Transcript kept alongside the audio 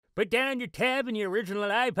Put down your tab and your original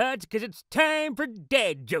iPods, 'cause it's time for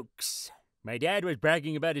dad jokes. My dad was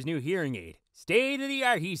bragging about his new hearing aid. State of the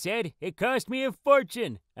art, he said. It cost me a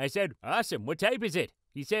fortune. I said, awesome, what type is it?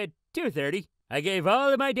 He said, 230. I gave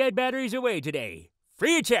all of my dead batteries away today.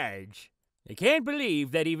 Free of charge. I can't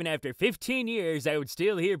believe that even after 15 years, I would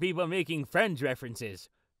still hear people making Friends references.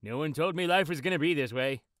 No one told me life was gonna be this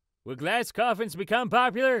way. Will glass coffins become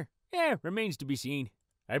popular? Remains to be seen.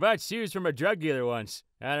 I bought shoes from a drug dealer once.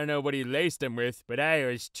 I don't know what he laced them with, but I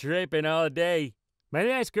was tripping all day. My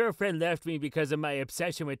last girlfriend left me because of my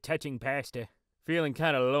obsession with touching pasta. Feeling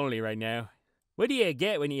kinda lonely right now. What do you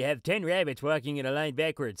get when you have 10 rabbits walking in a line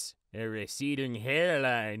backwards? A receding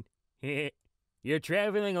hairline. You're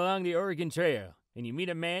traveling along the Oregon Trail, and you meet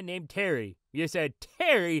a man named Terry. You said,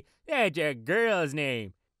 Terry? That's a girl's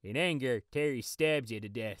name. In anger, Terry stabs you to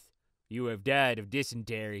death. You have died of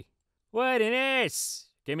dysentery. What an ass!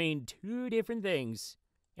 Can mean two different things.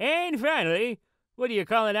 And finally, what do you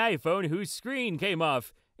call an iPhone whose screen came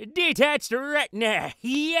off? Detached retina!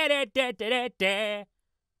 Yada-da-da-da-da!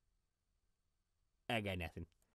 I got nothing.